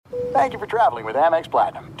Thank you for traveling with Amex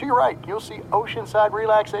Platinum. To your right, you'll see oceanside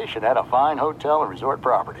relaxation at a fine hotel and resort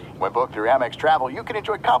property. When booked through Amex Travel, you can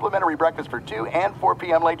enjoy complimentary breakfast for 2 and 4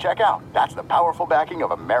 p.m. late checkout. That's the powerful backing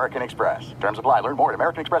of American Express. Terms apply. Learn more at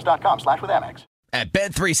americanexpress.com/withAmex. At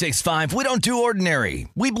Bet365, we don't do ordinary.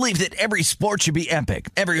 We believe that every sport should be epic.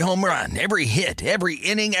 Every home run, every hit, every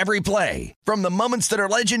inning, every play. From the moments that are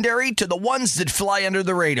legendary to the ones that fly under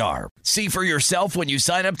the radar. See for yourself when you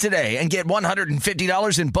sign up today and get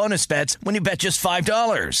 $150 in bonus bets when you bet just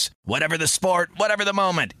 $5. Whatever the sport, whatever the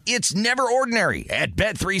moment, it's never ordinary at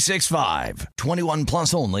Bet365. 21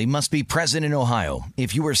 plus only. Must be present in Ohio.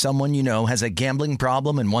 If you or someone you know has a gambling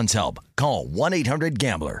problem and wants help, call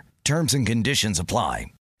 1-800-GAMBLER. Terms and conditions apply.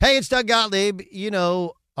 Hey, it's Doug Gottlieb. You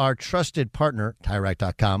know, our trusted partner,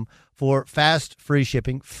 TireRack.com, for fast, free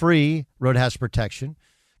shipping, free road hazard protection,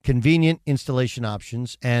 convenient installation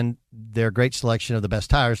options, and their great selection of the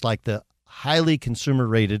best tires like the highly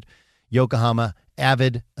consumer-rated Yokohama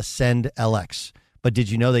Avid Ascend LX. But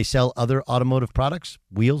did you know they sell other automotive products?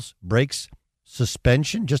 Wheels, brakes,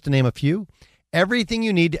 suspension, just to name a few. Everything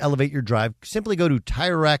you need to elevate your drive. Simply go to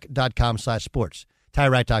TireRack.com/sports.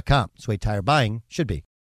 TireRack.com. It's the way tire buying should be.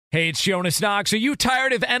 Hey, it's Jonas Knox. Are you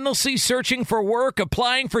tired of endlessly searching for work,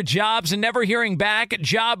 applying for jobs, and never hearing back?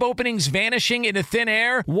 Job openings vanishing into thin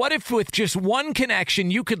air? What if with just one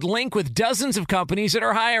connection, you could link with dozens of companies that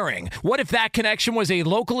are hiring? What if that connection was a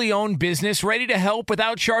locally owned business ready to help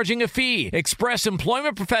without charging a fee? Express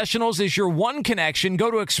Employment Professionals is your one connection.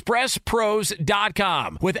 Go to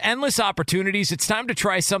expresspros.com. With endless opportunities, it's time to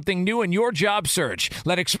try something new in your job search.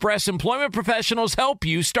 Let Express Employment Professionals help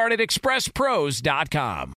you. Start at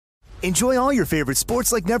expresspros.com. Enjoy all your favorite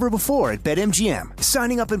sports like never before at BetMGM.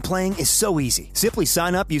 Signing up and playing is so easy. Simply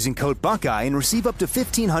sign up using code Buckeye and receive up to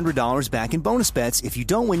 $1,500 back in bonus bets if you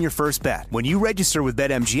don't win your first bet. When you register with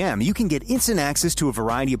BetMGM, you can get instant access to a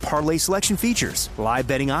variety of parlay selection features, live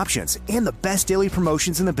betting options, and the best daily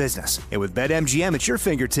promotions in the business. And with BetMGM at your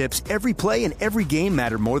fingertips, every play and every game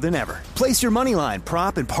matter more than ever. Place your moneyline,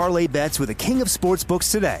 prop, and parlay bets with the king of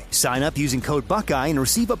sportsbooks today. Sign up using code Buckeye and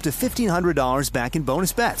receive up to $1,500 back in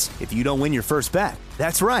bonus bets if you don't win your first bet.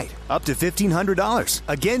 That's right, up to $1,500.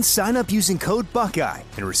 Again, sign up using code Buckeye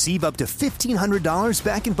and receive up to $1,500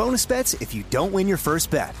 back in bonus bets if you don't win your first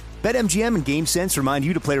bet. BetMGM and GameSense remind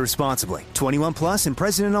you to play responsibly. 21 plus and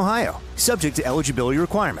present in Ohio. Subject to eligibility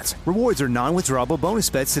requirements. Rewards are non-withdrawable bonus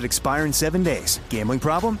bets that expire in 7 days. Gambling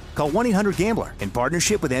problem? Call 1-800-GAMBLER in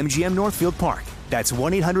partnership with MGM Northfield Park. That's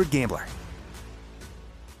 1-800-GAMBLER.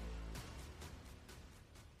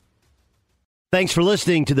 Thanks for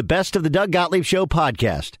listening to the Best of the Doug Gottlieb Show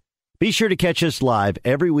podcast. Be sure to catch us live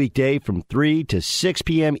every weekday from 3 to 6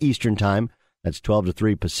 p.m. Eastern Time. That's 12 to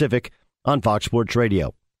 3 Pacific on Fox Sports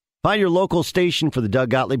Radio. Find your local station for the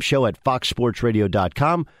Doug Gottlieb Show at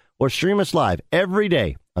foxsportsradio.com or stream us live every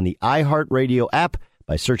day on the iHeartRadio app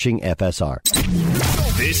by searching FSR.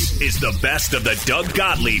 This is the Best of the Doug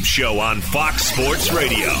Gottlieb Show on Fox Sports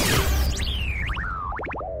Radio.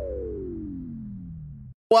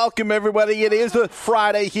 Welcome, everybody. It is a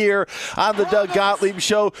Friday here on the Doug Gottlieb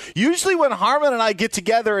Show. Usually when Harmon and I get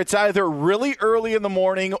together, it's either really early in the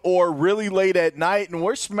morning or really late at night, and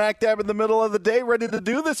we're smack dab in the middle of the day ready to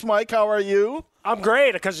do this. Mike, how are you? I'm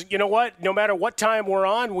great because, you know what, no matter what time we're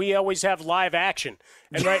on, we always have live action.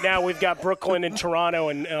 And right now we've got Brooklyn and Toronto,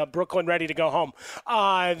 and Brooklyn ready to go home.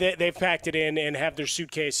 They've packed it in and have their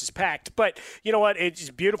suitcases packed. But you know what? It's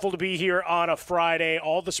beautiful to be here on a Friday.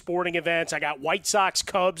 All the sporting events. I got White Sox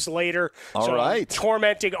Cubs later. All right. I'm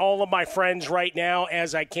tormenting all of my friends right now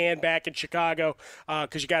as I can back in Chicago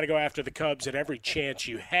because you got to go after the Cubs at every chance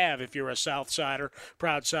you have if you're a South Sider,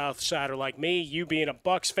 proud South Sider like me. You being a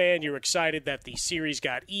Bucks fan, you're excited that the series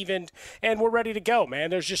got evened, and we're ready to go, man.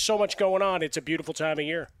 There's just so much going on. It's a beautiful time of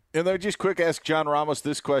year. And then just quick ask John Ramos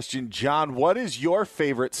this question. John, what is your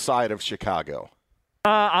favorite side of Chicago?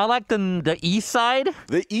 I like the east side.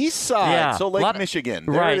 The east side? Yeah. So Lake Michigan.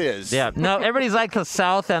 There right. it is. Yeah. No, everybody's like the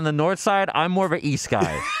south and the north side. I'm more of an east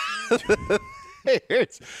guy.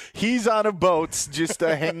 He's on a boat just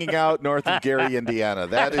hanging out north of Gary, Indiana.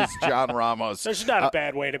 That is John Ramos. That's not a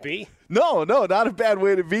bad way to be. No, not a bad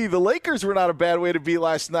way to be. The Lakers were not a bad way to be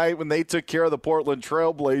last night when they took care of the Portland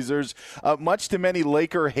Trail Blazers. Much to many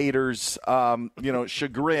Laker haters,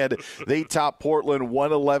 chagrin, they topped Portland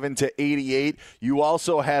 111-88. You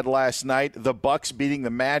also had last night the Bucks beating the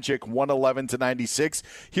Magic 111-96.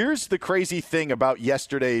 Here's the crazy thing about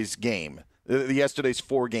yesterday's game, yesterday's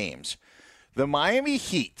 4 games. The Miami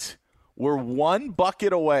Heat were 1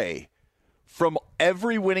 bucket away from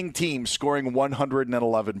every winning team scoring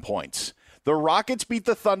 111 points. The Rockets beat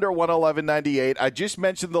the Thunder 111-98. I just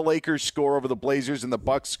mentioned the Lakers score over the Blazers and the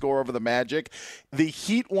Bucks score over the Magic. The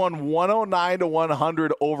Heat won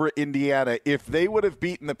 109-100 over Indiana. If they would have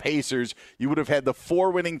beaten the Pacers, you would have had the 4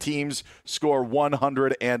 winning teams score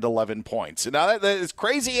 111 points. And now, that as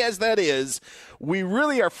crazy as that is, we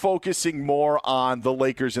really are focusing more on the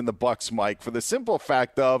Lakers and the Bucks, Mike, for the simple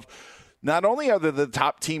fact of not only are they the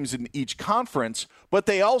top teams in each conference, but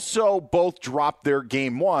they also both dropped their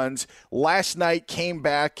game ones. Last night came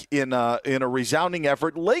back in a resounding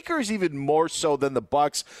effort. Lakers even more so than the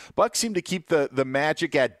Bucks. Bucks seem to keep the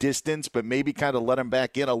Magic at distance, but maybe kind of let them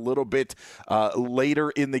back in a little bit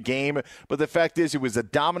later in the game. But the fact is, it was a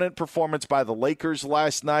dominant performance by the Lakers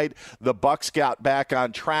last night. The Bucks got back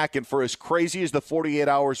on track, and for as crazy as the 48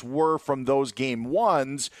 hours were from those game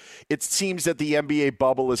ones, it seems that the NBA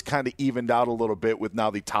bubble is kind of evened out a little bit with now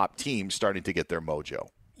the top teams starting to get their mojo.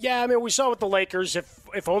 Yeah, I mean, we saw with the Lakers,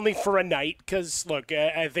 if only for a night, because, look,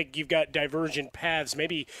 I think you've got divergent paths.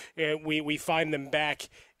 Maybe we find them back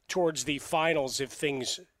towards the finals if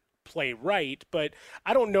things play right, but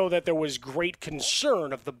I don't know that there was great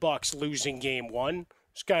concern of the Bucks losing game one.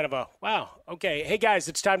 It's kind of a, wow, okay, hey, guys,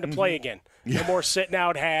 it's time to play again. No more sitting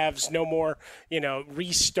out halves, no more,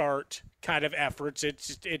 restart kind of efforts.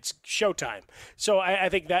 It's showtime. So I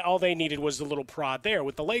think that all they needed was the little prod there.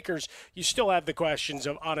 With the Lakers, you still have the questions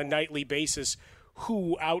of, on a nightly basis,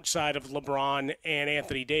 who outside of LeBron and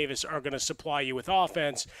Anthony Davis are going to supply you with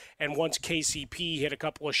offense. And once KCP hit a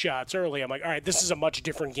couple of shots early, I'm like, all right, this is a much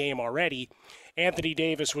different game already. Anthony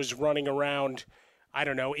Davis was running around, I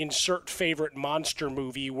don't know, insert favorite monster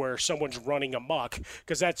movie where someone's running amok,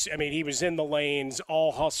 because he was in the lanes,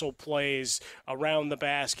 all hustle plays around the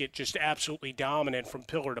basket, just absolutely dominant from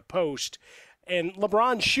pillar to post. And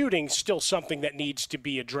LeBron's shooting still something that needs to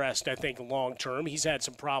be addressed, I think, long term. He's had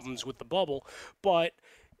some problems with the bubble, but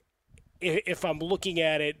if I'm looking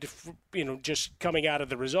at it, just coming out of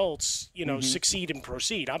the results, succeed and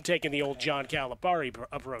proceed. I'm taking the old John Calipari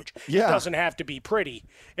approach. Yeah. It doesn't have to be pretty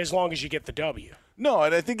as long as you get the W. No,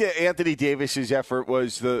 and I think Anthony Davis's effort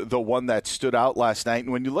was the one that stood out last night.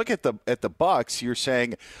 And when you look at the Bucks, you're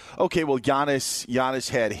saying, okay, well, Giannis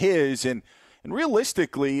had his, and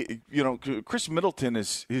realistically, Chris Middleton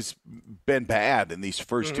has been bad in these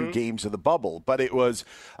first two games of the bubble. But it was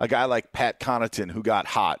a guy like Pat Connaughton who got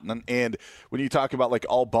hot. And when you talk about like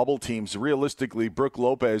all bubble teams, realistically, Brook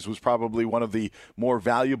Lopez was probably one of the more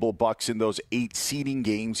valuable Bucks in those 8 seeding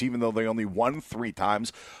games, even though they only won 3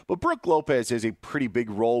 times. But Brook Lopez has a pretty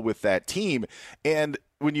big role with that team. And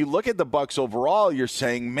when you look at the Bucks overall, you're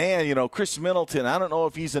saying, man, Chris Middleton, I don't know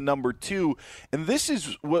if he's a number 2. And this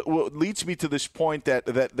is what leads me to this point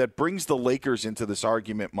that brings the Lakers into this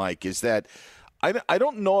argument, Mike, is that I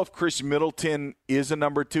don't know if Chris Middleton is a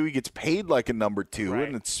number 2. He gets paid like a number 2, right,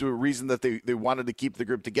 and it's a reason that they wanted to keep the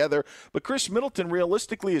group together. But Chris Middleton,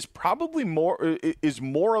 realistically, is probably more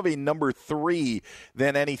of a number 3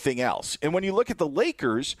 than anything else. And when you look at the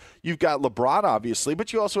Lakers, you've got LeBron, obviously,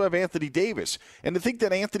 but you also have Anthony Davis. And to think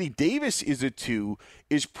that Anthony Davis is a 2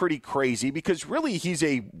 is pretty crazy, because really he's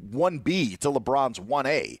a 1B to LeBron's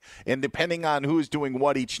 1A. And depending on who is doing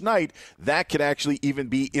what each night, that could actually even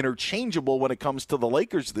be interchangeable when it comes to the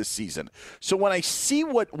Lakers this season. So when I see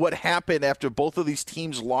what happened after both of these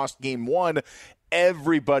teams lost game one,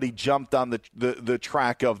 everybody jumped on the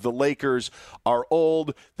track of the Lakers are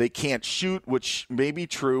old, they can't shoot, which may be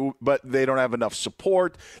true, but they don't have enough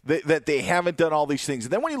support, that they haven't done all these things.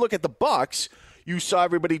 And then when you look at the Bucks, you saw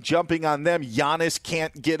everybody jumping on them. Giannis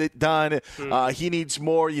can't get it done. He needs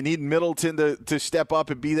more. You need Middleton to step up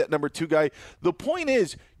and be that number 2 guy. The point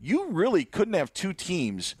is, you really couldn't have 2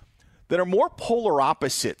 teams that are more polar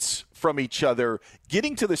opposites from each other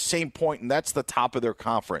getting to the same point, and that's the top of their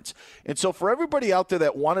conference. And so for everybody out there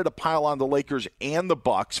that wanted to pile on the Lakers and the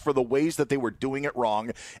Bucks for the ways that they were doing it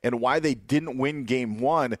wrong and why they didn't win game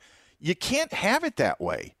one, you can't have it that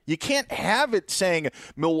way. You can't have it saying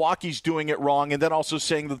Milwaukee's doing it wrong and then also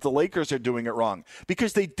saying that the Lakers are doing it wrong,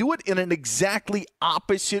 because they do it in an exactly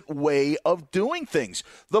opposite way of doing things.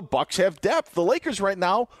 The Bucks have depth. The Lakers right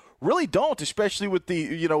now really don't, especially with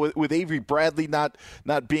the with Avery Bradley not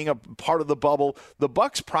being a part of the bubble. The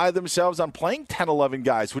Bucks pride themselves on playing 10, 11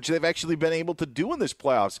 guys, which they've actually been able to do in this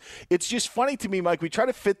playoffs. It's just funny to me, Mike. We try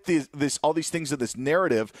to fit all these things in this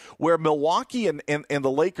narrative where Milwaukee and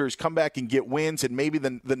the Lakers come back and get wins, and maybe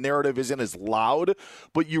the narrative isn't as loud,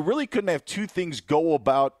 but you really couldn't have 2 things go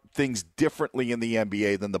about things differently in the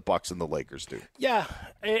NBA than the Bucks and the Lakers do. Yeah,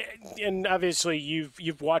 and obviously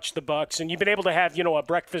you've watched the Bucks, and you've been able to have a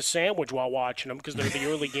breakfast sandwich while watching them because they're the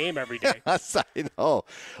early game every day. Yes, I know.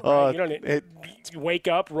 Right? You wake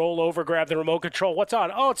up, roll over, grab the remote control. What's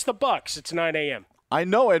on? Oh, it's the Bucks. It's 9 a.m. I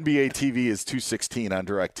know NBA TV is $2.16 on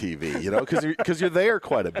DirecTV, because you're there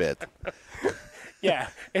quite a bit. Yeah,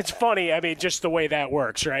 it's funny. I mean, just the way that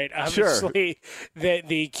works, right? Obviously, sure.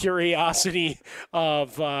 the curiosity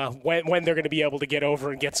of when they're going to be able to get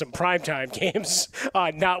over and get some primetime games,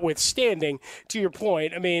 notwithstanding, to your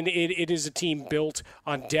point, I mean, it is a team built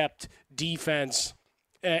on depth, defense,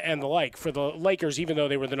 and the like. For the Lakers, even though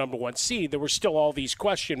they were the number one seed, there were still all these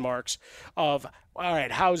question marks of, all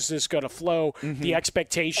right, how's this going to flow? Mm-hmm. The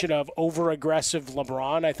expectation of over-aggressive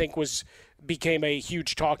LeBron, I think, became a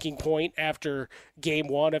huge talking point after game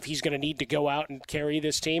one if he's going to need to go out and carry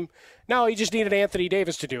this team. No, he just needed Anthony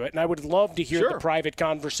Davis to do it. And I would love to hear the private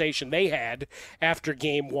conversation they had after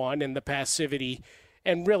game one and the passivity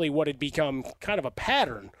and really what had become kind of a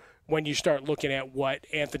pattern when you start looking at what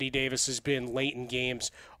Anthony Davis has been late in games,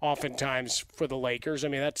 oftentimes for the Lakers. I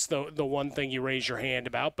mean, that's the one thing you raise your hand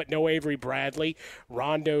about. But no Avery Bradley.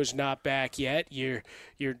 Rondo's not back yet. Your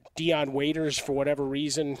Dion Waiters, for whatever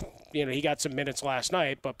reason, he got some minutes last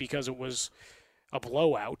night, but because it was a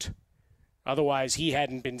blowout. Otherwise, he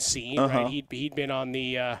hadn't been seen. Right? He'd been on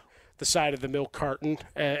the side of the milk carton,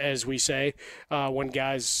 as we say, when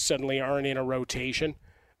guys suddenly aren't in a rotation.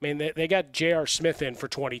 I mean, they got J.R. Smith in for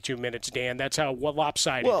 22 minutes, Dan. That's how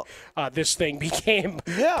lopsided this thing became.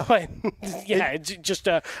 Yeah. But, it's just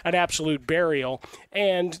an absolute burial.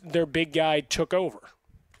 And their big guy took over.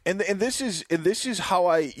 And this is how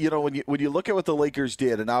I when you look at what the Lakers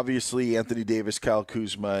did, and obviously Anthony Davis, Kyle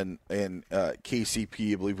Kuzma, and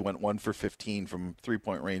KCP, I believe, went 1 for 15 from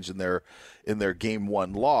 3-point range in their game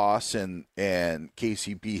one loss, and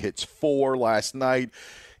KCP hits 4 last night.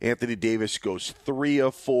 Anthony Davis goes 3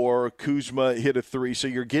 of 4. Kuzma hit a 3. So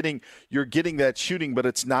you're getting that shooting, but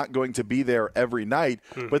it's not going to be there every night.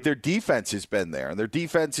 Mm-hmm. But their defense has been there, and their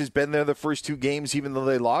defense has been there the first 2 games, even though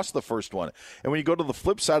they lost the first one. And when you go to the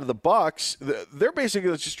flip side of the Bucks, they're basically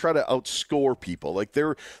just try to outscore people. Like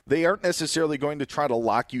they aren't necessarily going to try to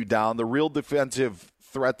lock you down. The real defensive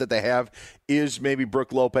threat that they have is maybe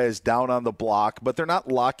Brook Lopez down on the block, but they're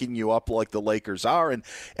not locking you up like the Lakers are. And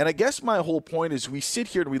I guess my whole point is we sit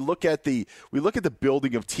here and we look at the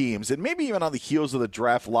building of teams, and maybe even on the heels of the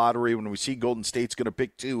draft lottery when we see Golden State's going to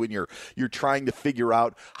pick 2 and you're trying to figure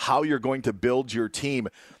out how you're going to build your team.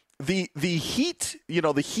 The Heat, the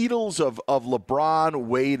Heatles of LeBron,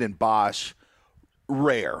 Wade, and Bosh,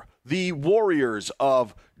 rare. The Warriors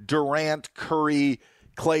of Durant, Curry,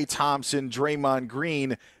 Klay Thompson, Draymond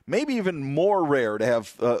Green, maybe even more rare to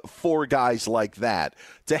have 4 guys like that.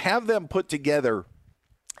 To have them put together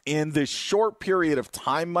in this short period of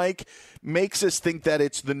time, Mike, makes us think that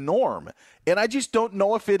it's the norm. And I just don't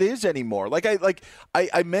know if it is anymore.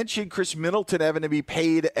 I mentioned Chris Middleton having to be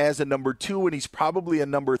paid as a number 2, and he's probably a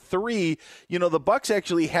number 3. The Bucks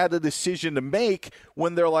actually had a decision to make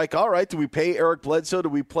when they're like, all right, do we pay Eric Bledsoe? Do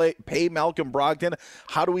we pay Malcolm Brogdon?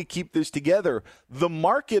 How do we keep this together? The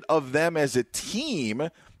market of them as a team,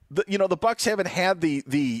 the Bucks haven't had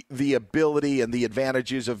the ability and the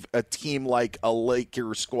advantages of a team like a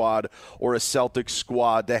Lakers squad or a Celtics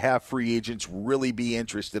squad to have free agents really be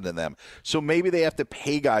interested in them. So maybe they have to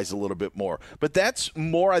pay guys a little bit more. But that's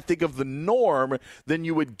more, I think, of the norm than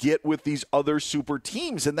you would get with these other super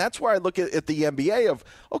teams. And that's where I look at the NBA of,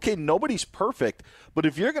 okay, nobody's perfect, but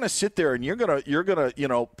if you're going to sit there and you're going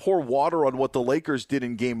to pour water on what the Lakers did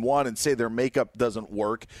in game 1 and say their makeup doesn't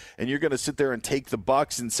work, and you're going to sit there and take the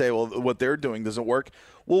Bucks and say, well, what they're doing doesn't work.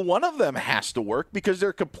 Well, one of them has to work because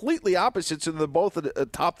they're completely opposites and they're both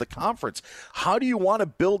at top the conference. How do you want to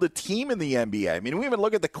build a team in the NBA? I mean, we even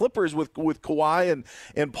look at the Clippers with Kawhi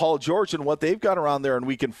and Paul George and what they've got around there, and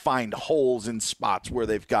we can find holes in spots where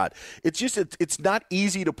they've got. It's just it's not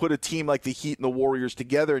easy to put a team like the Heat and the Warriors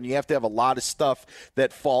together, and you have to have a lot of stuff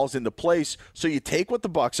that falls into place. So you take what the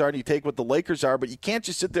Bucks are and you take what the Lakers are, but you can't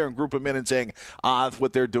just sit there and group them in and saying,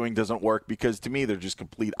 what they're doing doesn't work, because to me they're just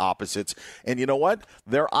complete opposites. And you know what?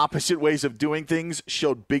 Their opposite ways of doing things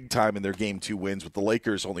showed big time in their Game 2 wins, with the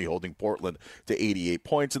Lakers only holding Portland to 88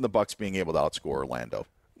 points and the Bucks being able to outscore Orlando.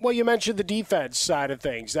 Well, you mentioned the defense side of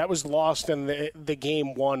things. That was lost in the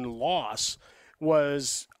Game 1 loss,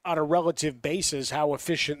 was on a relative basis how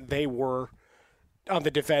efficient they were on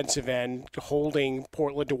the defensive end, holding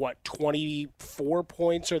Portland to 24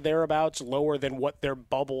 points or thereabouts, lower than what their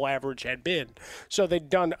bubble average had been. So they'd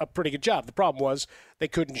done a pretty good job. The problem was they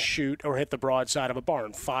couldn't shoot or hit the broadside of a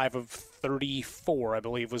barn. 5 of 34, I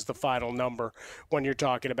believe, was the final number when you're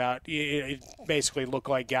talking about it basically looked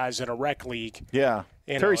like guys in a rec league. Yeah.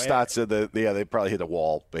 Terry Stotts said that, they probably hit a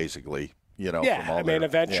wall, basically.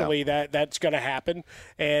 Eventually that's going to happen,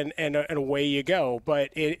 and away you go. But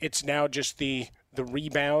it's now just the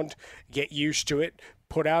rebound, get used to it,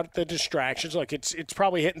 put out the distractions. Like it's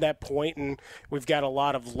probably hitting that point, and we've got a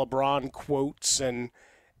lot of LeBron quotes and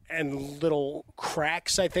little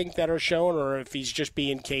cracks, I think, that are shown, or if he's just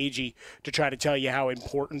being cagey to try to tell you how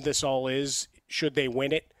important this all is, should they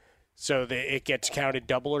win it, so that it gets counted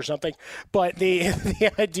double or something. But the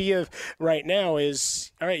idea right now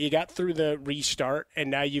is, all right, you got through the restart, and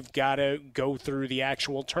now you've got to go through the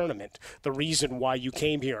actual tournament, the reason why you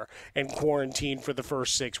came here and quarantined for the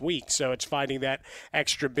first 6 weeks. So it's finding that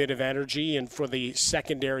extra bit of energy. And for the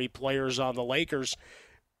secondary players on the Lakers,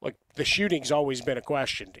 like, the shooting's always been a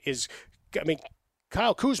question.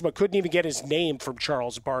 Kyle Kuzma couldn't even get his name from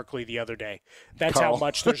Charles Barkley the other day. That's Carl. How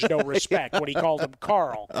much there's no respect when he called him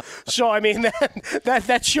Carl. So,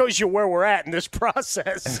 that shows you where we're at in this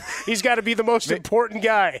process. He's got to be the most important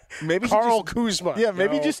guy. Maybe Carl Kuzma. Yeah,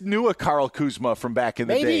 maybe he just knew a Carl Kuzma from back in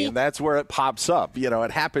the day, and that's where it pops up.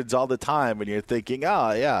 It happens all the time when you're thinking,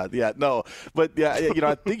 no. But,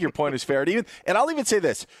 I think your point is fair. And I'll even say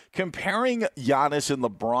this. Comparing Giannis and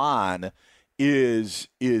LeBron is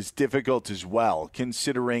difficult as well,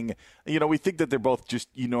 considering, we think that they're both just,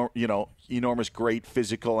 enormous, great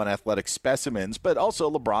physical and athletic specimens, but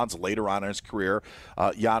also LeBron's later on in his career.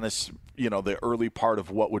 Giannis, the early part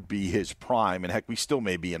of what would be his prime, and heck, we still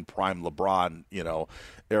may be in prime LeBron,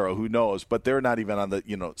 era, who knows, but they're not even on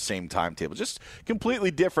the, same timetable. Just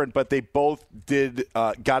completely different, but they both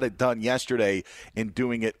got it done yesterday in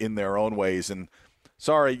doing it in their own ways. And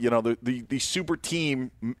sorry, the super team,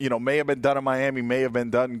 may have been done in Miami, may have been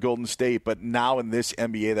done in Golden State, but now in this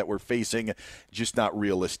NBA that we're facing, just not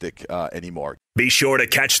realistic anymore. Be sure to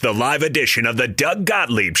catch the live edition of the Doug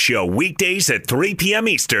Gottlieb Show weekdays at 3 p.m.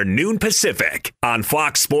 Eastern, noon Pacific on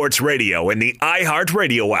Fox Sports Radio and the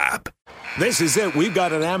iHeartRadio app. This is it. We've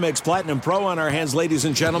got an Amex Platinum Pro on our hands, ladies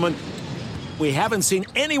and gentlemen. We haven't seen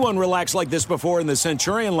anyone relax like this before in the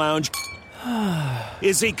Centurion Lounge.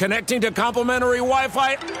 Is he connecting to complimentary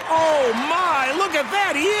Wi-Fi? Oh, my! Look at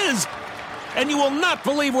that! He is! And you will not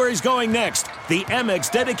believe where he's going next. The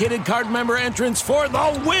Amex dedicated card member entrance for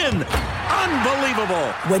the win!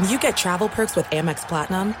 Unbelievable! When you get travel perks with Amex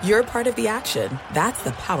Platinum, you're part of the action. That's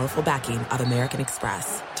the powerful backing of American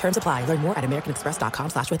Express. Terms apply. Learn more at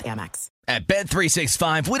americanexpress.com/withAmex. At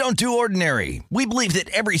Bet365, we don't do ordinary. We believe that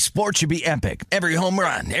every sport should be epic. Every home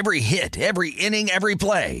run, every hit, every inning, every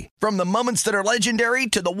play. From the moments that are legendary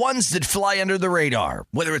to the ones that fly under the radar.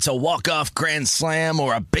 Whether it's a walk-off grand slam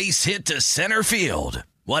or a base hit to center field.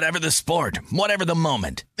 Whatever the sport, whatever the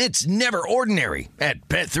moment. It's never ordinary at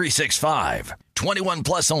Bet365. 21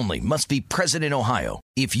 plus only. Must be present in Ohio.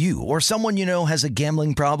 If you or someone you know has a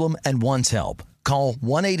gambling problem and wants help, call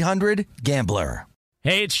 1-800-GAMBLER.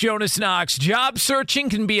 Hey, it's Jonas Knox. Job searching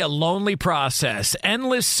can be a lonely process.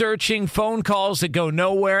 Endless searching, phone calls that go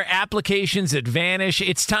nowhere, applications that vanish.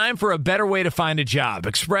 It's time for a better way to find a job.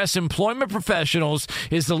 Express Employment Professionals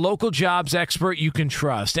is the local jobs expert you can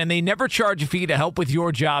trust, and they never charge a fee to help with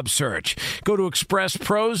your job search. Go to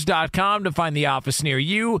expresspros.com to find the office near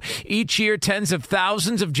you. Each year, tens of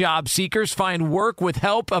thousands of job seekers find work with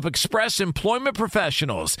help of Express Employment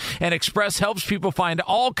Professionals, and Express helps people find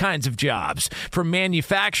all kinds of jobs, from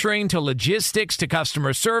manufacturing to logistics to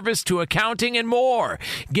customer service to accounting and more.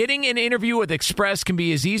 Getting an interview with Express can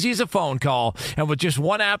be as easy as a phone call, and with just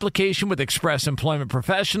one application with Express Employment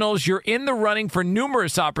Professionals, you're in the running for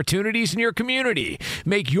numerous opportunities in your community.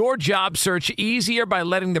 Make your job search easier by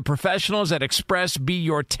letting the professionals at Express be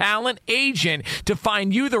your talent agent to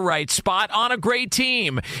find you the right spot on a great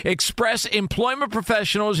team. Express Employment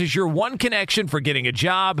Professionals is your one connection for getting a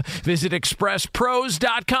job. Visit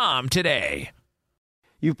expresspros.com today.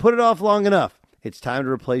 You've put it off long enough. It's time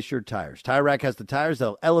to replace your tires. Tire Rack has the tires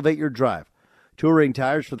that'll elevate your drive. Touring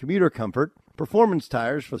tires for commuter comfort, performance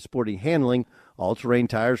tires for sporty handling, all-terrain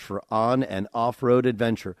tires for on- and off-road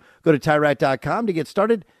adventure. Go to TireRack.com to get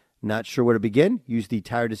started. Not sure where to begin? Use the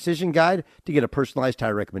Tire Decision Guide to get a personalized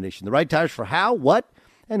tire recommendation. The right tires for how, what,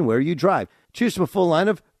 and where you drive. Choose from a full line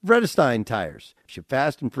of Vredestein tires. Ship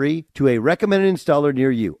fast and free to a recommended installer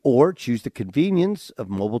near you. Or choose the convenience of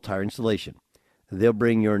mobile tire installation. They'll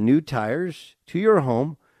bring your new tires to your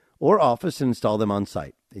home or office and install them on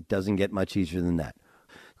site. It doesn't get much easier than that.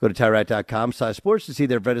 Go to TireRack.com/sports to see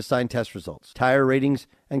their VeriSign test results, tire ratings,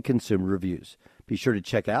 and consumer reviews. Be sure to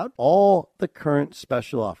check out all the current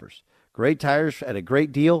special offers. Great tires at a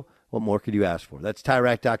great deal. What more could you ask for? That's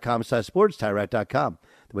TireRack.com/sports, TireRack.com,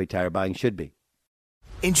 the way tire buying should be.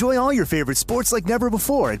 Enjoy all your favorite sports like never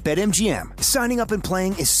before at BetMGM. Signing up and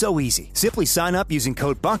playing is so easy. Simply sign up using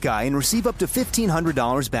code Buckeye and receive up to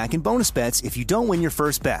 $1,500 back in bonus bets if you don't win your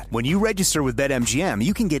first bet. When you register with BetMGM,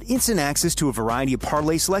 you can get instant access to a variety of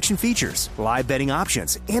parlay selection features, live betting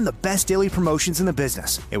options, and the best daily promotions in the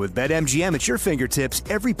business. And with BetMGM at your fingertips,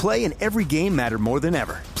 every play and every game matter more than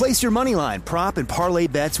ever. Place your moneyline, prop, and parlay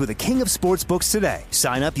bets with the king of sportsbooks today.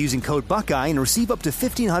 Sign up using code Buckeye and receive up to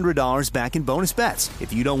 $1,500 back in bonus bets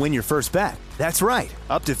if you don't win your first bet. That's right,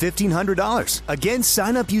 up to $1,500. Again,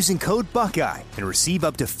 sign up using code Buckeye and receive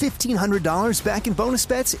up to $1,500 back in bonus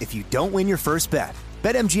bets if you don't win your first bet.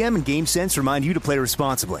 BetMGM and GameSense remind you to play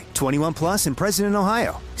responsibly. 21 plus and present in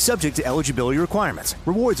Ohio. Subject to eligibility requirements.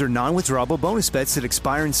 Rewards are non-withdrawable bonus bets that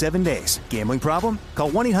expire in 7 days. Gambling problem?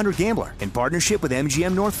 Call 1-800-GAMBLER in partnership with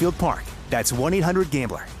MGM Northfield Park. That's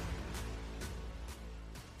 1-800-GAMBLER.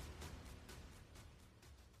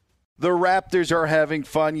 The Raptors are having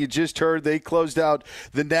fun. You just heard they closed out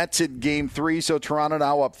the Nets in Game 3, so Toronto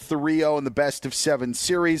now up 3-0 in the best-of-7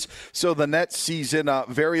 series. So the Nets season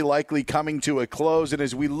very likely coming to a close. And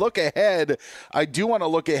as we look ahead, I do want to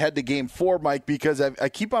look ahead to Game 4, Mike, because I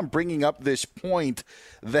keep on bringing up this point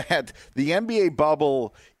that the NBA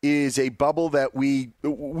bubble is a bubble that we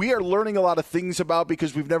are learning a lot of things about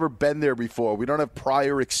because we've never been there before. We don't have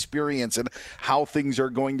prior experience in how things are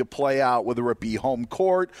going to play out, whether it be home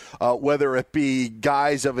court, whether it be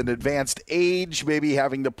guys of an advanced age, maybe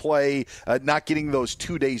having to play, not getting those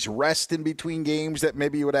 2 days rest in between games that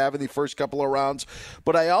maybe you would have in the first couple of rounds.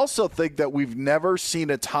 But I also think that we've never seen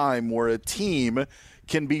a time where a team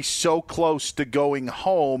can be so close to going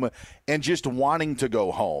home and just wanting to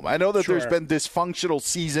go home. I know that There's been dysfunctional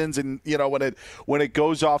seasons and, you know, when it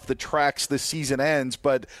goes off the tracks, the season ends,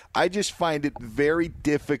 but I just find it very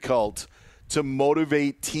difficult to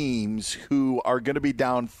motivate teams who are going to be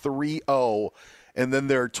down 3-0 and then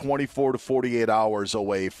they're 24 to 48 hours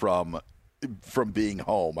away from being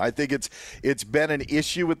home. I think it's been an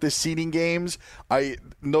issue with the seeding games.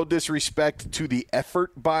 No disrespect to the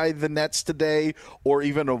effort by the Nets today or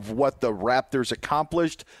even of what the Raptors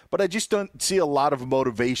accomplished, but I just don't see a lot of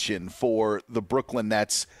motivation for the Brooklyn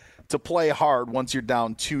Nets to play hard once you're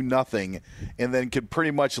down 2-0 and then could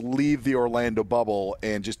pretty much leave the Orlando bubble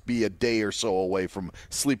and just be a day or so away from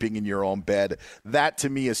sleeping in your own bed. That to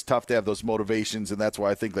me is tough to have those motivations, and that's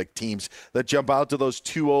why I think like teams that jump out to those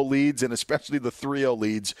 2-0 leads and especially the 3-0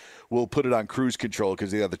 leads will put it on cruise control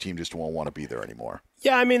because the other team just won't want to be there anymore.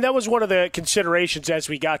 Yeah, I mean, that was one of the considerations as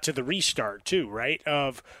we got to the restart too, right?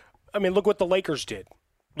 Look what the Lakers did.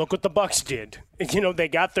 Look what the Bucks did. You know, they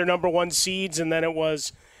got their number one seeds and then it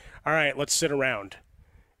was, all right, let's sit around.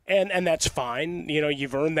 And that's fine. You know,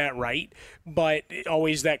 you've earned that right. But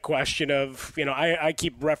always that question of, you know, I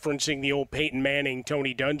keep referencing the old Peyton Manning,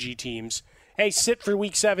 Tony Dungy teams. Hey, sit for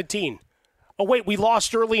week 17. Oh, wait, we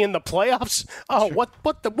lost early in the playoffs? Oh,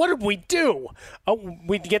 what did we do? Oh,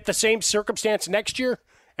 we'd get the same circumstance next year?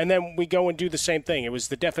 And then we go and do the same thing. It was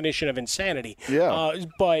the definition of insanity. Yeah.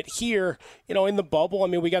 But here, you know, in the bubble, I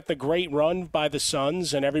mean, we got the great run by the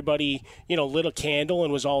Suns, and everybody, you know, lit a candle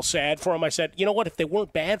and was all sad for them. I said, you know what? If they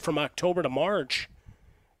weren't bad from October to March,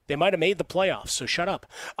 they might have made the playoffs, so shut up.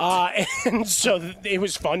 And so it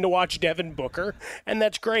was fun to watch Devin Booker, and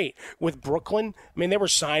that's great. With Brooklyn, I mean, they were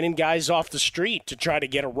signing guys off the street to try to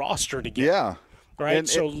get a roster together. Yeah. Right,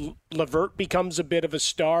 so LeVert becomes a bit of a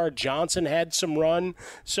star. Johnson had some run.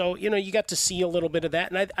 So, you know, you got to see a little bit of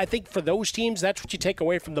that. And I think for those teams, that's what you take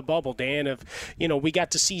away from the bubble, Dan, of, you know, we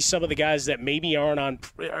got to see some of the guys that maybe aren't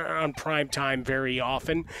on prime time very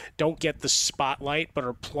often, don't get the spotlight, but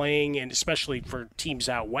are playing, and especially for teams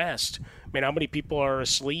out west. I mean, how many people are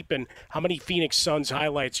asleep, and how many Phoenix Suns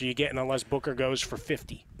highlights are you getting unless Booker goes for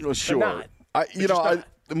 50? Well, sure.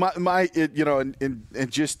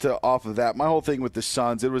 Just off of that, my whole thing with the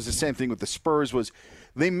Suns, it was the same thing with the Spurs, was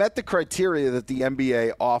they met the criteria that the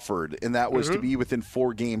NBA offered, and that was to be within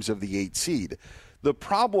 4 games of the 8 seed. The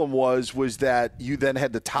problem was that you then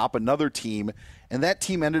had to top another team, and that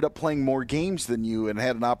team ended up playing more games than you and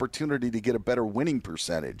had an opportunity to get a better winning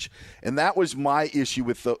percentage. And that was my issue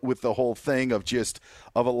with the whole thing of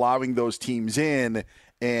allowing those teams in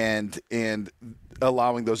and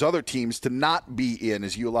allowing those other teams to not be in,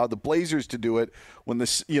 as you allowed the Blazers to do it when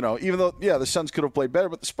this, even though, the Suns could have played better,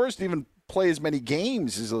 but the Spurs didn't even play as many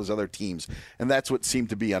games as those other teams, and that's what seemed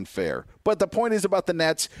to be unfair. But the point is about the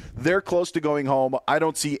Nets, they're close to going home. I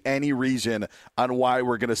don't see any reason on why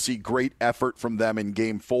we're going to see great effort from them in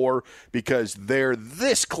Game 4 because they're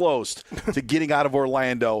this close to getting out of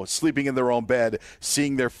Orlando, sleeping in their own bed,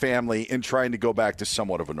 seeing their family, and trying to go back to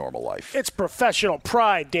somewhat of a normal life. It's professional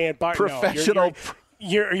pride, Dan Barton.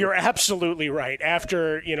 You're absolutely right.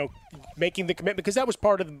 After making the commitment, because that was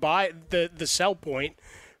part of the sell point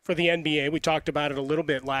for the NBA. We talked about it a little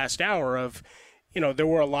bit last hour of, there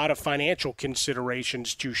were a lot of financial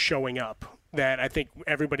considerations to showing up that I think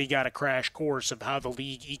everybody got a crash course of how the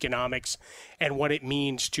league economics and what it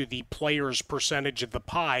means to the players' percentage of the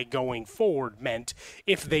pie going forward meant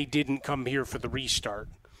if they didn't come here for the restart.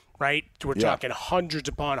 Right? We're talking hundreds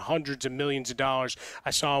upon hundreds of millions of dollars.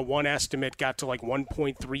 I saw one estimate got to like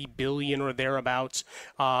 $1.3 billion or thereabouts,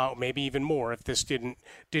 maybe even more if this didn't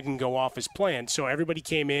go off as planned. So everybody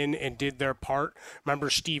came in and did their part.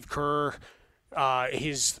 Remember Steve Kerr,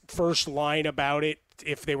 his first line about it,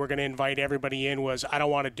 if they were going to invite everybody in, was, I don't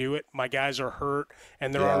want to do it. My guys are hurt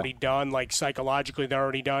and they're already done. Like psychologically, they're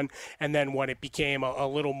already done. And then when it became a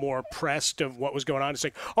little more pressed of what was going on, it's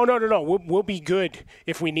like, oh, no. We'll be good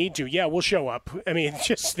if we need to. Yeah, we'll show up. I mean,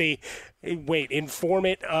 just inform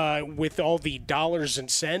it with all the dollars and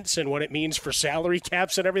cents and what it means for salary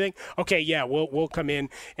caps and everything. Okay, yeah, we'll come in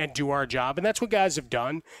and do our job. And that's what guys have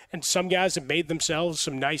done. And some guys have made themselves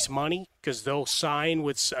some nice money because they'll sign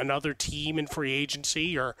with another team in free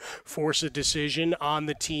agency or force a decision on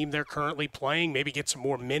the team they're currently playing, maybe get some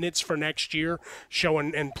more minutes for next year,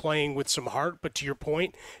 showing and playing with some heart. But to your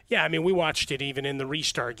point, yeah, I mean, we watched it even in the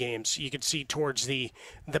restart games. You could see towards the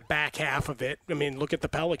back half of it. I mean, look at the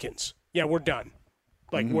Pelicans. Yeah, we're done.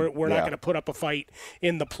 Like, we're not going to put up a fight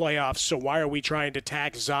in the playoffs, so why are we trying to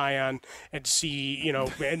tax Zion and see,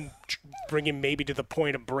 and bring him maybe to the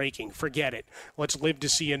point of breaking? Forget it. Let's live to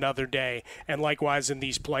see another day. And likewise in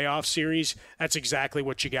these playoff series, that's exactly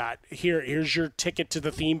what you got. Here's your ticket to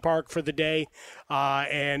the theme park for the day,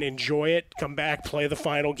 and enjoy it. Come back, play the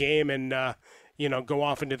final game, and, go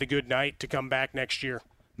off into the good night to come back next year.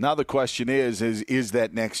 Now the question is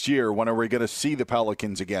that next year, when are we going to see the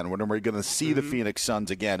Pelicans again? When are we going to see the Phoenix Suns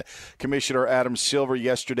again? Commissioner Adam Silver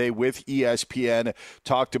yesterday with ESPN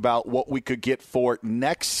talked about what we could get for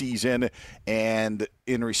next season, and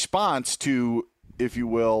in response to, if you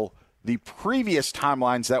will, the previous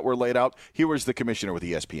timelines that were laid out, here was the commissioner with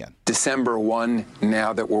ESPN. December 1,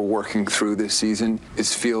 now that we're working through this season,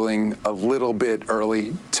 is feeling a little bit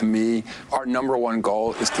early to me. Our number one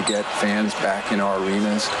goal is to get fans back in our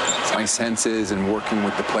arenas. My sense is, in working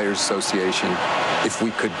with the Players Association, if we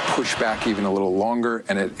could push back even a little longer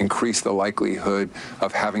and it increase the likelihood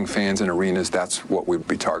of having fans in arenas, that's what we'd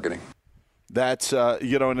be targeting. That's,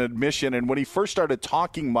 an admission. And when he first started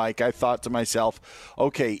talking, Mike, I thought to myself,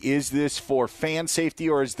 okay, is this for fan safety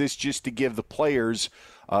or is this just to give the players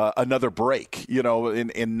another break,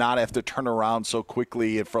 and not have to turn around so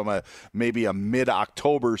quickly from maybe a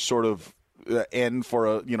mid-October sort of end for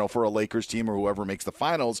a Lakers team or whoever makes the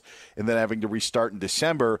finals, and then having to restart in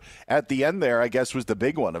December. At the end there, I guess, was the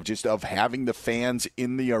big one of having the fans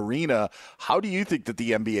in the arena. How do you think that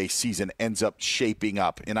the NBA season ends up shaping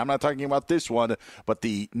up? And I'm not talking about this one, but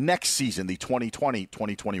the next season, the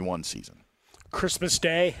 2020-2021 season. Christmas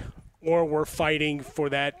Day, or we're fighting for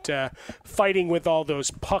that, fighting with all those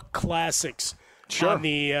puck classics. Sure. In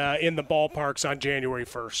the ballparks on January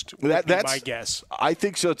 1st. That's my guess. I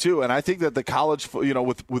think so too, and I think that the college,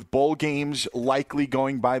 with bowl games likely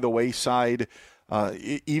going by the wayside,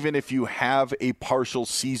 even if you have a partial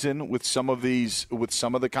season with some of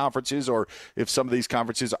the conferences, or if some of these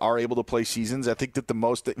conferences are able to play seasons, I think that the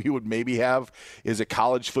most that you would maybe have is a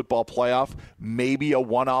college football playoff, maybe a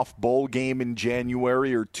one-off bowl game in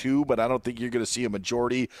January or two, but I don't think you're going to see a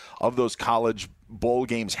majority of those college bowl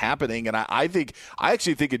games happening. And I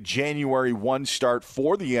actually think a January 1 start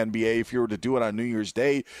for the NBA, if you were to do it on New Year's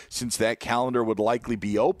Day, since that calendar would likely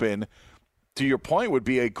be open, to your point, would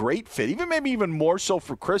be a great fit. Maybe even more so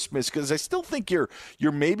for Christmas, because I still think you're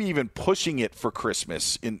maybe even pushing it for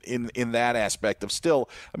Christmas in that aspect of still.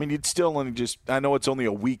 I mean, you'd still only I know it's only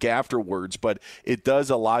a week afterwards, but it does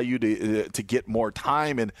allow you to get more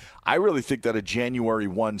time. And I really think that a January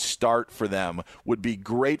 1 start for them would be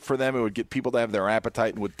great for them. It would get people to have their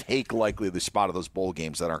appetite and would take likely the spot of those bowl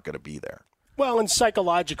games that aren't going to be there. Well, and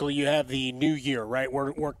psychologically, you have the new year, right?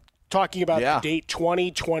 We're talking about the date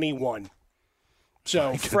 2021.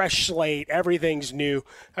 So fresh slate, everything's new.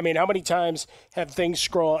 I mean, how many times have things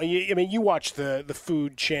scroll? I mean, you watch the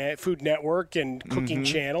Food Network and cooking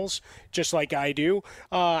channels, just like I do.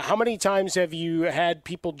 How many times have you had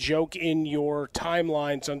people joke in your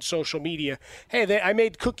timelines on social media, hey, I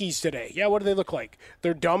made cookies today. Yeah, what do they look like?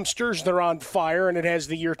 They're dumpsters, they're on fire, and it has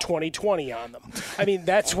the year 2020 on them. I mean,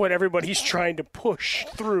 that's what everybody's trying to push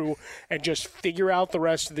through and just figure out the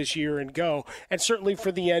rest of this year and go. And certainly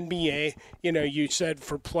for the NBA, you said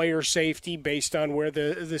for player safety based on where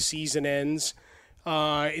the season ends,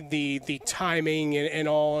 the timing and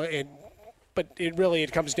all, but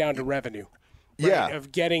it comes down to revenue. Right,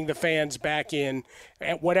 of getting the fans back in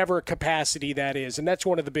at whatever capacity that is. And that's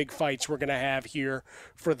one of the big fights we're going to have here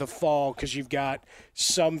for the fall, because you've got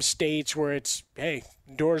some states where it's, hey,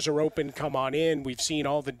 doors are open, come on in. We've seen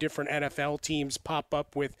all the different NFL teams pop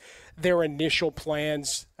up with their initial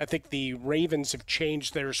plans. I think the Ravens have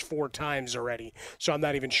changed theirs 4 times already, so I'm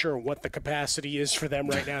not even sure what the capacity is for them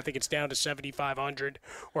right now. I think it's down to 7,500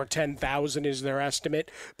 or 10,000 is their estimate.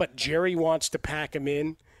 But Jerry wants to pack them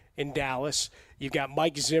in Dallas. You've got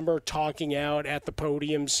Mike Zimmer talking out at the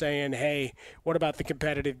podium saying, hey, what about the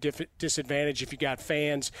competitive disadvantage if you got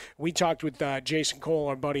fans? We talked with Jason Cole,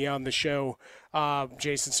 our buddy on the show,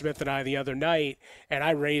 Jason Smith and I the other night, and I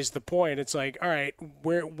raised the point. It's like, all right,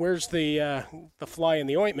 where's the fly in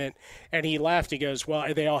the ointment? And he laughed. He goes,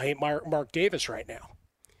 well, they all hate Mark Davis right now.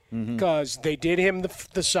 Because they did him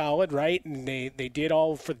the solid, right? And they did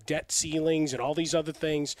all for debt ceilings and all these other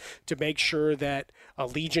things to make sure that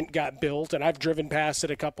Allegiant got built. And I've driven past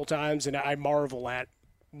it a couple times, and I marvel at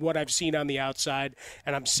what I've seen on the outside.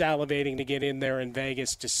 And I'm salivating to get in there in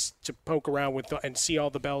Vegas to poke around with and see all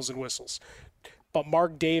the bells and whistles. But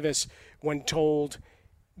Mark Davis, when told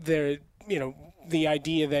the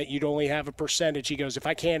idea that you'd only have a percentage, he goes, if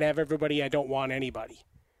I can't have everybody, I don't want anybody.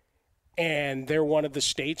 And they're one of the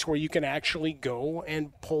states where you can actually go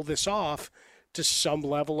and pull this off to some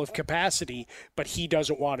level of capacity, but he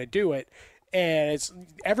doesn't want to do it. And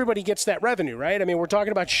everybody gets that revenue, right? I mean, we're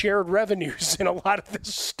talking about shared revenues in a lot of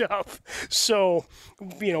this stuff. So,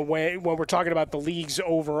 when we're talking about the league's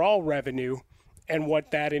overall revenue and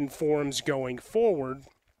what that informs going forward,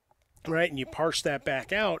 right, and you parse that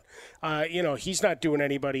back out, he's not doing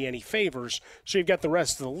anybody any favors. So you've got the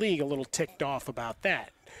rest of the league a little ticked off about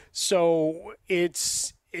that. So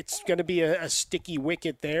it's going to be a sticky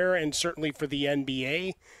wicket there, and certainly for the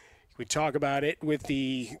NBA. We talk about it with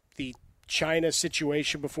the China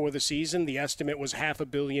situation before the season. The estimate was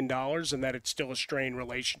 $500 million, and that it's still a strained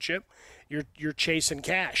relationship. You're chasing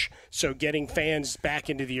cash, so getting fans back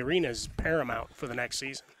into the arena is paramount for the next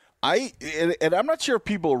season. And I'm not sure if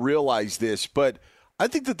people realize this, but I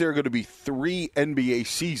think that there are going to be 3 NBA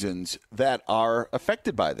seasons that are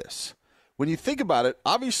affected by this. When you think about it,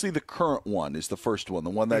 obviously the current one is the first one, the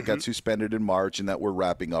one that got suspended in March and that we're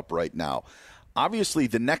wrapping up right now. Obviously,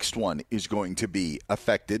 the next one is going to be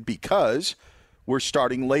affected because we're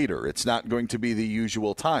starting later. It's not going to be the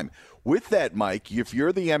usual time. With that, Mike, if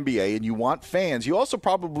you're the NBA and you want fans, you also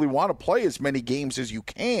probably want to play as many games as you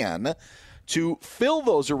can to fill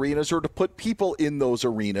those arenas or to put people in those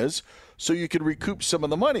arenas so you can recoup some of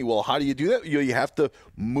the money. Well, how do you do that? You have to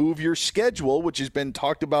move your schedule, which has been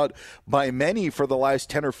talked about by many for the last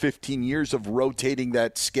 10 or 15 years of rotating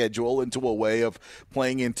that schedule into a way of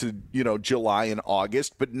playing into, July and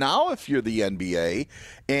August. But now if you're the NBA,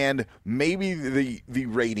 and maybe the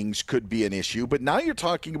ratings could be an issue, but now you're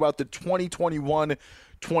talking about the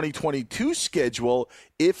 2021-2022 schedule,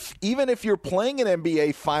 even if you're playing an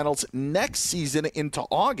NBA Finals next season into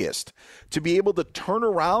August, to be able to turn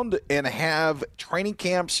around and have training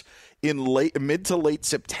camps in mid to late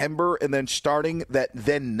September and then starting that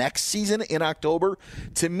then next season in October,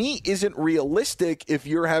 to me isn't realistic if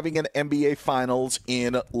you're having an NBA Finals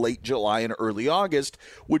in late July and early August,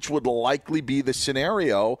 which would likely be the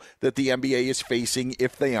scenario that the NBA is facing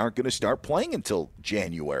if they aren't going to start playing until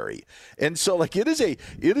January. And so it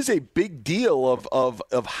is a big deal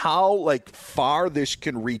of how far this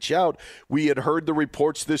can reach out. We had heard the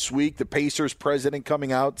reports this week, the Pacers president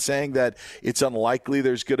coming out saying that it's unlikely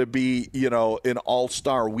there's going to be an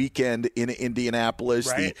all-star weekend in Indianapolis.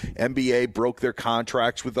 Right. The NBA broke their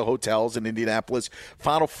contracts with the hotels in Indianapolis.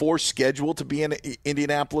 Final Four scheduled to be in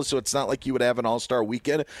Indianapolis, so it's not like you would have an all-star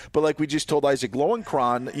weekend. But like we just told Isaac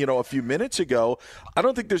Lowenkron, a few minutes ago, I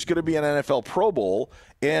don't think there's going to be an NFL Pro Bowl,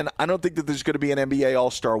 and I don't think that there's going to be an NBA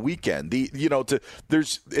All-Star weekend. There's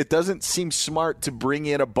it doesn't seem smart to bring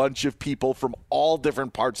in a bunch of people from all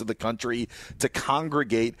different parts of the country to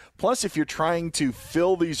congregate. Plus, if you're trying to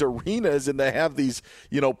fill these arenas and to have these,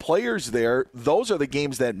 players there, those are the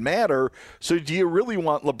games that matter. So do you really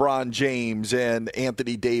want LeBron James and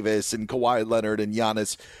Anthony Davis and Kawhi Leonard and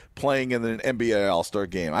Giannis playing in an NBA All-Star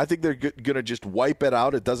game? I think they're going to just wipe it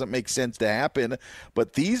out. It doesn't make sense to happen.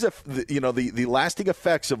 But these, the lasting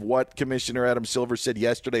effects of what Commissioner Adam Silver said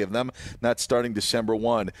yesterday of them not starting December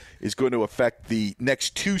 1 is going to affect the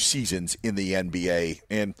next 2 seasons in the NBA.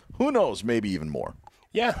 And who knows, maybe even more.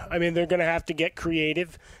 Yeah, I mean, they're going to have to get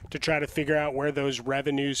creative to try to figure out where those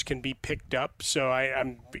revenues can be picked up. So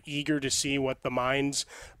I'm eager to see what the minds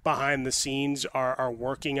behind the scenes are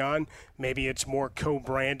working on. Maybe it's more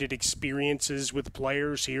co-branded experiences with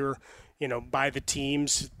players here, by the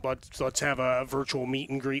teams. Let's have a virtual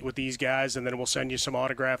meet and greet with these guys, and then we'll send you some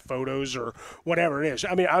autographed photos or whatever it is.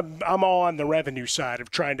 I mean, I'm all on the revenue side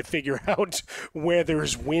of trying to figure out where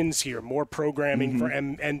there's wins here. More programming for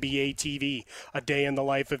NBA TV, a day in the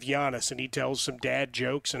life of Giannis, and he tells some dad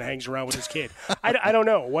jokes and hangs around with his kid. I don't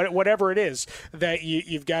know. Whatever it is, that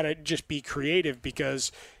you've got to just be creative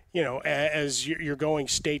because, as you're going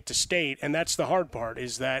state to state, and that's the hard part,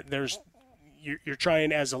 is that you're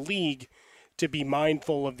trying as a league to be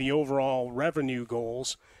mindful of the overall revenue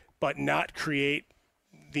goals, but not create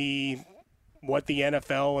what the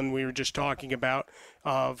NFL, and we were just talking about,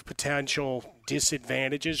 of potential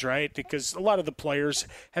disadvantages, right? Because a lot of the players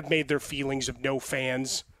have made their feelings of no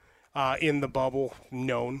fans in the bubble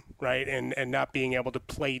known, right? And not being able to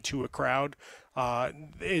play to a crowd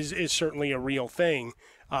is certainly a real thing.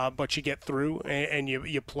 But you get through and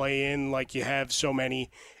you play in like you have so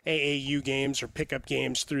many AAU games or pickup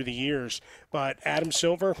games through the years. But Adam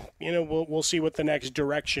Silver, we'll see what the next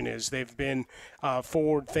direction is. They've been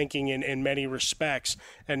forward-thinking in many respects,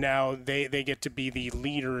 and now they get to be the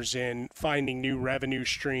leaders in finding new revenue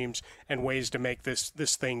streams and ways to make this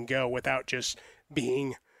thing go without just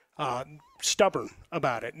being stubborn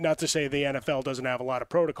about it. Not to say the NFL doesn't have a lot of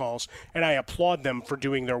protocols, and I applaud them for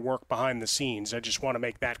doing their work behind the scenes. I just want to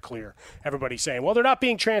make that clear. Everybody's saying, well, they're not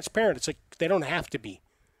being transparent. It's like they don't have to be,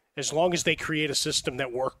 as long as they create a system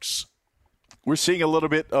that works. We're seeing a little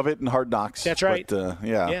bit of it in Hard Knocks. That's right. But,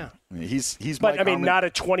 yeah. He's. But I mean, not a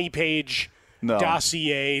 20-page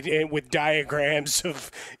dossier with diagrams of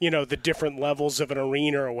the different levels of an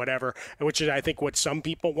arena or whatever, which is I think what some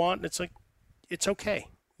people want. It's like, it's okay.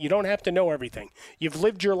 You don't have to know everything. You've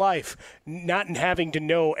lived your life not having to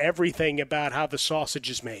know everything about how the sausage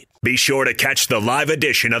is made. Be sure to catch the live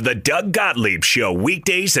edition of the Doug Gottlieb Show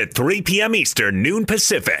weekdays at 3 p.m. Eastern, noon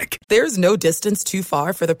Pacific. There's no distance too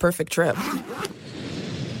far for the perfect trip.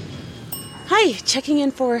 Hi, checking in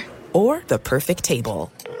for... Or the perfect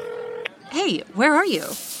table. Hey, where are you?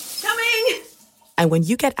 Coming! And when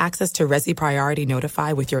you get access to Resi Priority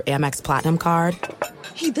Notify with your Amex Platinum card...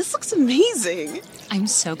 Hey, this looks amazing. I'm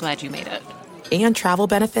so glad you made it. And travel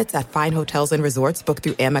benefits at fine hotels and resorts booked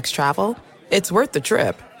through Amex Travel. It's worth the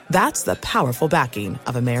trip. That's the powerful backing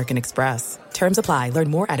of American Express. Terms apply.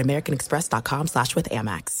 Learn more at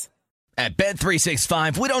americanexpress.com/withAmex. At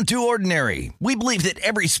Bet365, we don't do ordinary. We believe that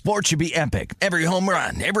every sport should be epic. Every home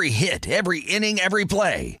run, every hit, every inning, every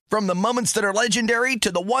play. From the moments that are legendary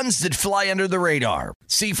to the ones that fly under the radar.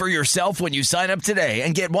 See for yourself when you sign up today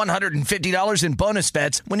and get $150 in bonus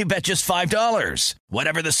bets when you bet just $5.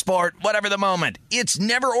 Whatever the sport, whatever the moment, it's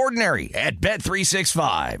never ordinary at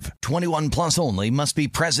Bet365. 21 plus only. Must be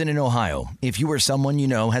present in Ohio. If you or someone you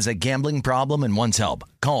know has a gambling problem and wants help,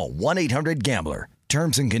 call 1-800-GAMBLER.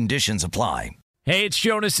 Terms and conditions apply. Hey, it's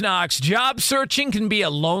Jonas Knox. Job searching can be a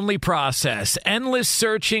lonely process. Endless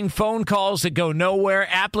searching, phone calls that go nowhere,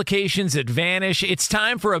 applications that vanish. It's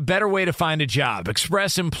time for a better way to find a job.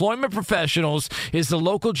 Express Employment Professionals is the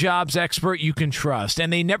local jobs expert you can trust,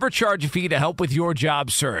 and they never charge a fee to help with your job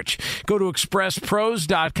search. Go to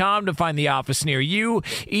expresspros.com to find the office near you.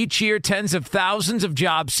 Each year, tens of thousands of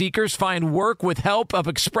job seekers find work with help of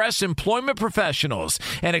Express Employment Professionals,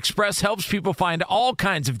 and Express helps people find all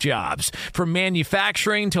kinds of jobs, from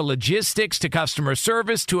manufacturing to logistics to customer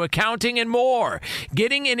service to accounting and more.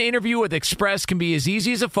 Getting an interview with Express can be as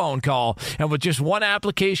easy as a phone call, and with just one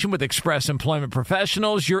application with Express Employment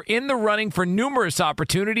Professionals, you're in the running for numerous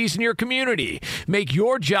opportunities in your community. Make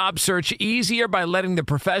your job search easier by letting the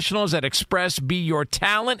professionals at Express be your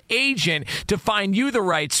talent agent to find you the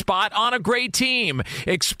right spot on a great team.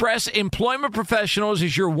 Express Employment Professionals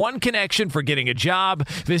is your one connection for getting a job.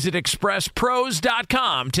 Visit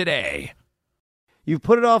expresspros.com today. You've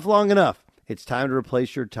put it off long enough. It's time to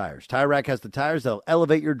replace your tires. Tire Rack has the tires that'll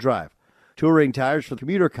elevate your drive. Touring tires for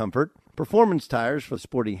commuter comfort, performance tires for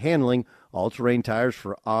sporty handling, all-terrain tires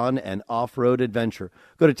for on- and off-road adventure.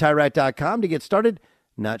 Go to TireRack.com to get started.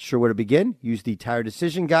 Not sure where to begin? Use the Tire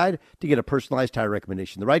Decision Guide to get a personalized tire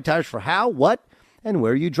recommendation. The right tires for how, what, and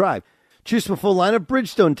where you drive. Choose from a full line of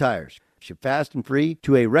Bridgestone tires. Ship fast and free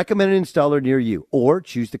to a recommended installer near you, or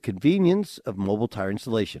choose the convenience of mobile tire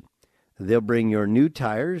installation. They'll bring your new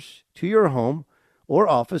tires to your home or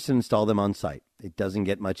office and install them on site. It doesn't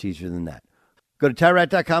get much easier than that. Go to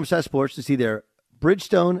TireRack.com/sports to see their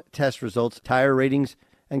Bridgestone test results, tire ratings,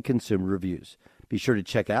 and consumer reviews. Be sure to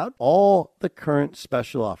check out all the current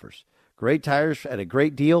special offers. Great tires at a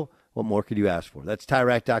great deal. What more could you ask for? That's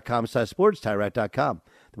TireRack.com/sports, TireRack.com,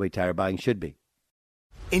 the way tire buying should be.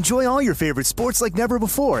 Enjoy all your favorite sports like never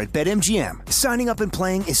before at BetMGM. Signing up and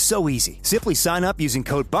playing is so easy. Simply sign up using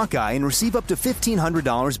code Buckeye and receive up to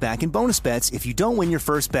 $1,500 back in bonus bets if you don't win your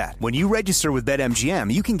first bet. When you register with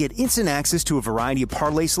BetMGM, you can get instant access to a variety of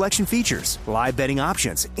parlay selection features, live betting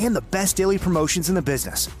options, and the best daily promotions in the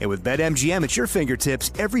business. And with BetMGM at your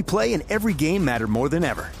fingertips, every play and every game matter more than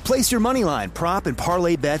ever. Place your moneyline, prop, and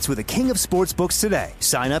parlay bets with the king of sportsbooks today.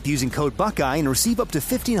 Sign up using code Buckeye and receive up to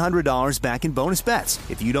 $1,500 back in bonus bets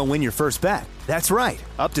if you don't win your first bet. That's right,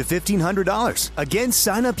 up to $1,500. Again,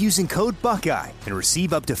 sign up using code Buckeye and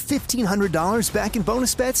receive up to $1,500 back in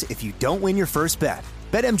bonus bets if you don't win your first bet.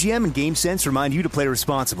 BetMGM and GameSense remind you to play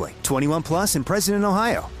responsibly. 21 plus and present in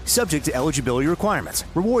Ohio. Subject to eligibility requirements.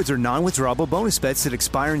 Rewards are non-withdrawable bonus bets that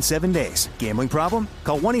expire in 7 days. Gambling problem?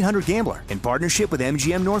 Call 1-800-GAMBLER in partnership with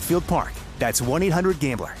MGM Northfield Park. That's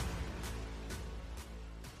 1-800-GAMBLER.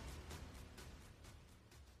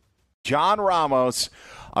 John Ramos,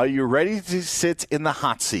 are you ready to sit in the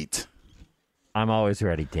hot seat? I'm always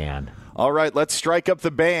ready, Dan. All right, let's strike up the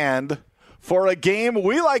band for a game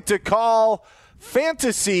we like to call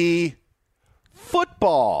Fantasy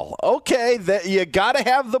Football. Okay, you got to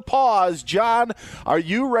have the pause. John, are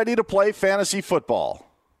you ready to play fantasy football?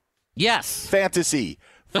 Yes. Fantasy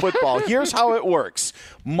football. Here's how it works.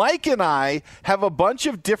 Mike and I have a bunch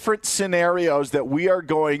of different scenarios that we are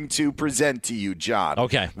going to present to you, John.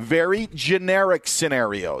 Okay. Very generic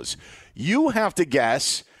scenarios. You have to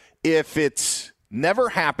guess if it's never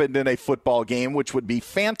happened in a football game, which would be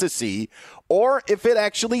fantasy, or if it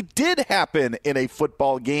actually did happen in a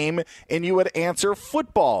football game, and you would answer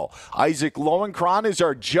football. Isaac Lowenkron is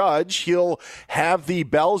our judge. He'll have the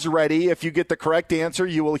bells ready. If you get the correct answer,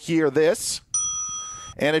 you will hear this.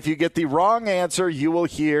 And if you get the wrong answer, you will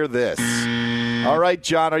hear this. All right,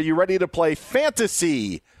 John, are you ready to play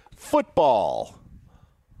fantasy football?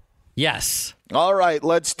 Yes. All right,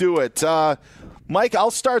 let's do it. Mike,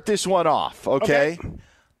 I'll start this one off, okay?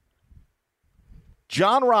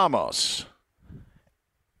 John Ramos,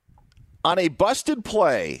 on a busted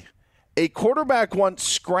play, a quarterback once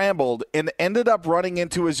scrambled and ended up running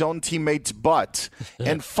into his own teammate's butt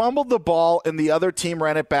and fumbled the ball, and the other team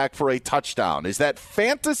ran it back for a touchdown. Is that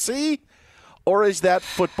fantasy or is that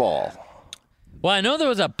football? Well, I know there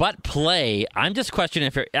was a butt play. I'm just questioning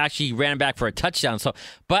if it actually ran back for a touchdown.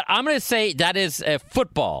 But I'm going to say that is a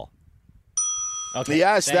football. Okay,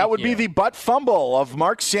 yes, that would be the butt fumble of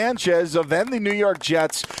Mark Sanchez of then the New York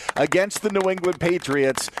Jets against the New England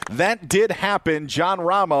Patriots. That did happen. John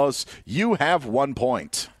Ramos, you have 1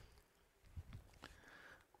 point.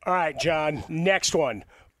 All right, John, next one.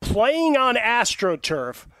 Playing on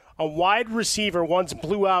AstroTurf, a wide receiver once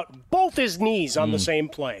blew out both his knees on the same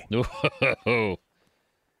play.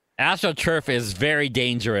 AstroTurf is very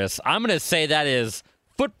dangerous. I'm going to say that is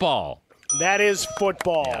football. That is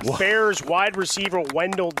football. Yes. Bears wide receiver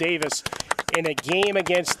Wendell Davis in a game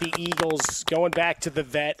against the Eagles, going back to the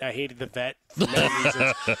vet. I hated the vet for many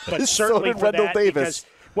reasons, but certainly so did for Wendell that Davis. Because,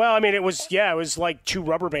 well, I mean, it was like two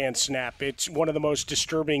rubber bands snap. It's one of the most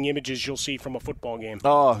disturbing images you'll see from a football game.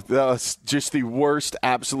 Oh, that's just the worst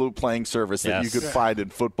absolute playing service that you could find in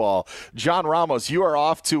football. John Ramos, you are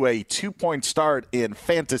off to a 2-point start in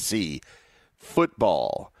fantasy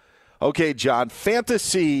football. Okay, John,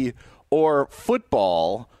 fantasy or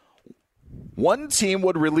football, one team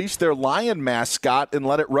would release their lion mascot and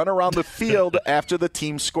let it run around the field after the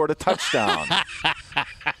team scored a touchdown.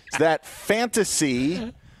 Is that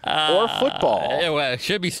fantasy or football? Well, it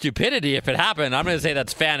should be stupidity if it happened. I'm going to say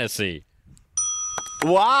that's fantasy.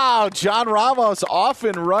 Wow, John Ramos off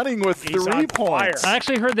and running with He's 3 points. I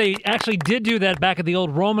actually heard they actually did do that back at the old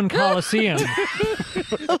Roman Coliseum.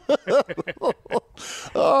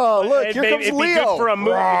 Oh, look, here comes it'd Leo. Be good for a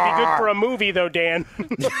movie. It'd be good for a movie, though, Dan.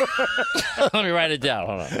 Let me write it down.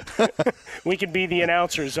 Hold on. We could be the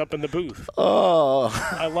announcers up in the booth. Oh.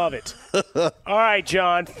 I love it. All right,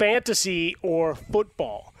 John, fantasy or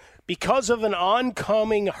football? Because of an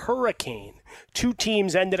oncoming hurricane, two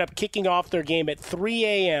teams ended up kicking off their game at 3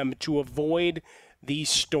 a.m. to avoid the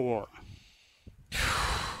storm.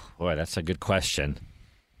 Boy, that's a good question.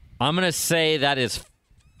 I'm going to say that is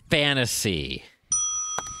fantasy.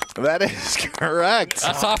 That is correct.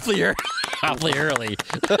 That's awfully early.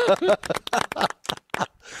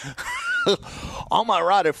 All my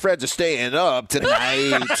rider friends are staying up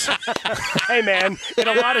tonight. Hey, man, in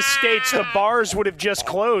a lot of states, the bars would have just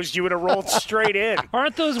closed. You would have rolled straight in.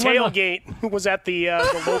 Aren't those tailgate was at the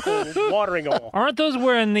local watering hole? Aren't those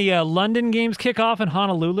when the London games kick off in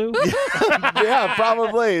Honolulu? Yeah,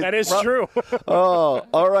 probably. That is true. Oh,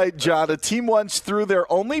 all right, John. A team once threw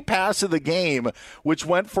their only pass of the game, which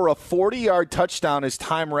went for a 40-yard touchdown as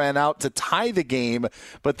time ran out to tie the game,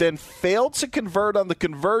 but then failed to convert on the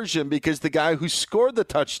conversion because the guy who scored the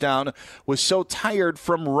touchdown was so tired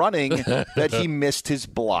from running that he missed his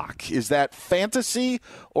block. Is that fantasy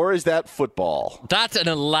or is that football? That's an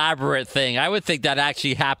elaborate thing. I would think that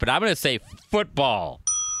actually happened. I'm going to say football.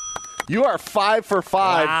 You are 5 for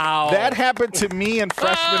 5. Wow. That happened to me in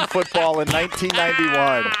freshman football in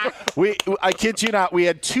 1991. I kid you not, we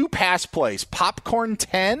had two pass plays, popcorn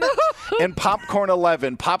 10 and popcorn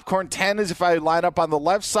 11. Popcorn 10 is if I line up on the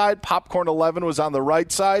left side. Popcorn 11 was on the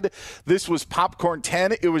right side. This was popcorn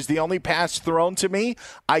 10. It was the only pass thrown to me.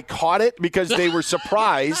 I caught it because they were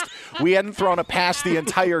surprised. We hadn't thrown a pass the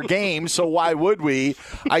entire game, so why would we?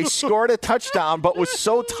 I scored a touchdown, but was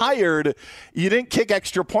so tired. You didn't kick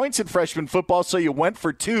extra points in freshman football, so you went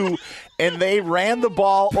for 2, and they ran the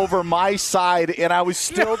ball over my side, and I was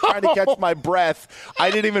still trying to catch my breath. I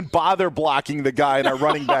didn't even bother blocking the guy, and our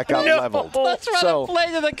running back out leveled. Let's run a play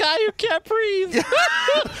to the guy who can't breathe.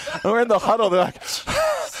 We're in the huddle. They're like,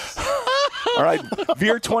 all right,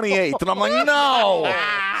 Veer 28th. And I'm like, no.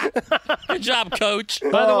 Good job, coach.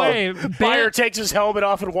 By the way, Fire takes his helmet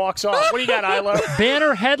off and walks off. What do you got, Ilo?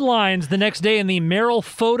 Banner headlines the next day in the Merrill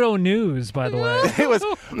Photo News, by the way. It was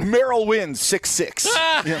Merrill wins 6-6.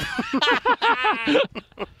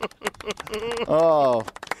 Oh.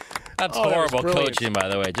 That's horrible coaching, by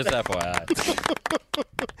the way. Just FYI.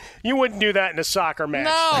 You wouldn't do that in a soccer match.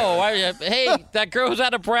 No. Hey, that girl who's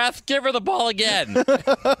out of breath, give her the ball again.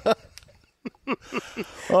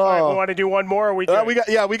 All right, we want to do one more? Or we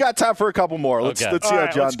got time for a couple more. Let's see how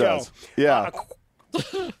John does. Go. Yeah.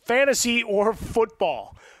 Fantasy or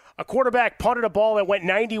football? A quarterback punted a ball that went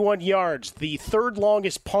 91 yards, the third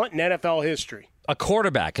longest punt in NFL history. A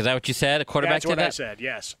quarterback. Is that what you said? A quarterback That's what did that? I said,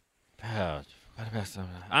 yes. Oh,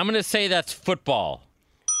 I'm going to say that's football.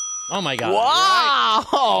 Oh, my God. Wow.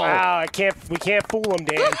 Wow, we can't fool him,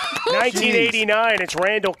 Dan. 1989, it's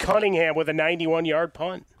Randall Cunningham with a 91-yard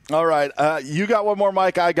punt. All right. You got one more,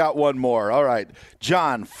 Mike. I got one more. All right.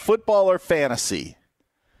 John, football or fantasy?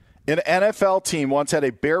 An NFL team once had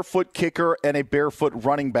a barefoot kicker and a barefoot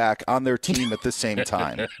running back on their team at the same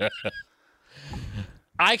time.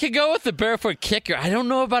 I could go with the barefoot kicker. I don't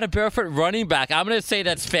know about a barefoot running back. I'm going to say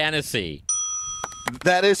that's fantasy.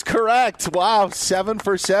 That is correct. Wow, 7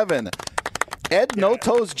 for 7. Ed No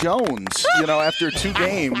Toes Jones, after 2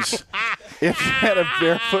 games, if he had a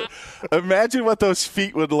barefoot. Imagine what those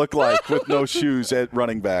feet would look like with no shoes at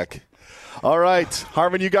running back. All right,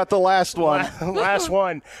 Harmon, you got the last one. Last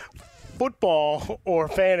one. Football or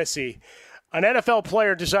fantasy? An NFL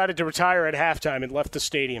player decided to retire at halftime and left the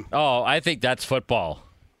stadium. Oh, I think that's football.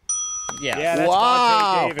 Yeah, that's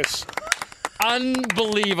wow. Vontae Davis.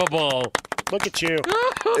 Unbelievable. Look at you.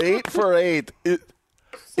 8 for 8.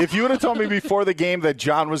 If you would have told me before the game that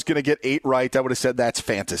John was going to get 8 right, I would have said that's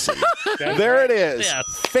fantasy. There it is. Yes.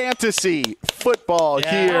 Fantasy football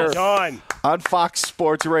here on Fox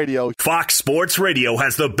Sports Radio. Fox Sports Radio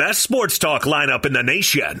has the best sports talk lineup in the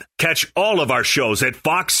nation. Catch all of our shows at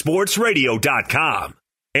foxsportsradio.com.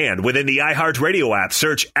 And within the iHeartRadio app,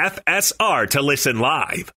 search FSR to listen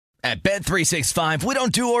live. At Bet365, we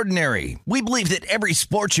don't do ordinary. We believe that every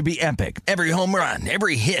sport should be epic. Every home run,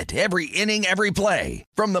 every hit, every inning, every play.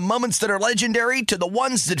 From the moments that are legendary to the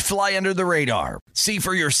ones that fly under the radar. See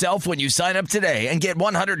for yourself when you sign up today and get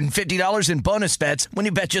 $150 in bonus bets when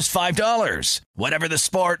you bet just $5. Whatever the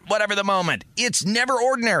sport, whatever the moment, it's never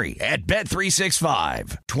ordinary at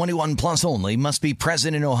Bet365. 21 plus only. Must be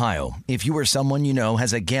present in Ohio. If you or someone you know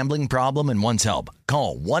has a gambling problem and wants help,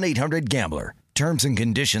 call 1-800-GAMBLER. Terms and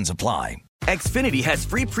conditions apply. Xfinity has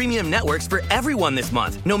free premium networks for everyone this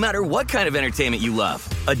month, no matter what kind of entertainment you love.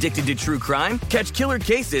 Addicted to true crime? Catch killer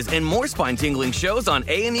cases and more spine-tingling shows on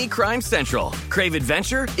A&E Crime Central. Crave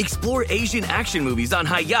adventure? Explore Asian action movies on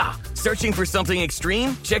Hi-Ya. Searching for something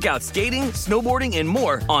extreme? Check out skating, snowboarding, and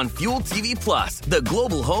more on Fuel TV Plus, the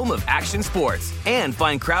global home of action sports. And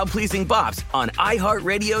find crowd-pleasing bops on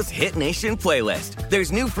iHeartRadio's Hit Nation playlist.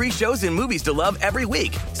 There's new free shows and movies to love every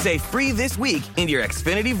week. Say free this week in your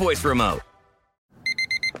Xfinity voice remote.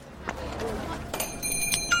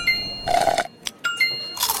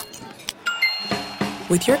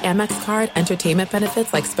 With your Amex card, entertainment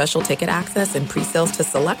benefits like special ticket access and pre-sales to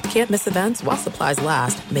select can't-miss events while supplies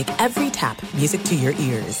last make every tap music to your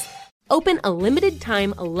ears. Open a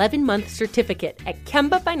limited-time 11-month certificate at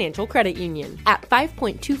Kemba Financial Credit Union. At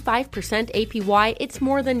 5.25% APY, it's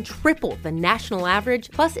more than triple the national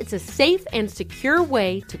average, plus it's a safe and secure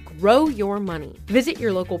way to grow your money. Visit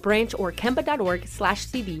your local branch or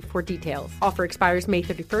kemba.org/cb for details. Offer expires May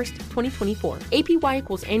 31st, 2024. APY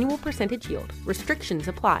equals annual percentage yield. Restrictions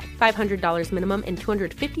apply. $500 minimum and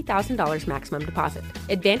 $250,000 maximum deposit.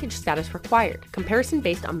 Advantage status required. Comparison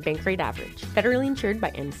based on bank rate average. Federally insured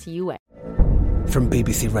by NCUA. From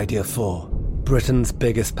BBC Radio 4, Britain's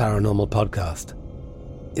biggest paranormal podcast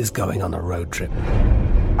is going on a road trip.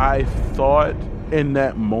 I thought in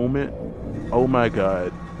that moment, oh my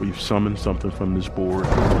God, we've summoned something from this board.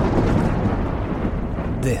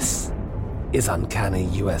 This is Uncanny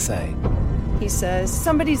USA. He says,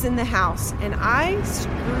 somebody's in the house, and I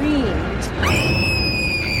screamed.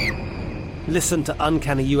 Listen to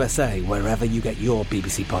Uncanny USA wherever you get your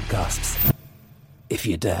BBC podcasts, if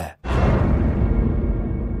you dare.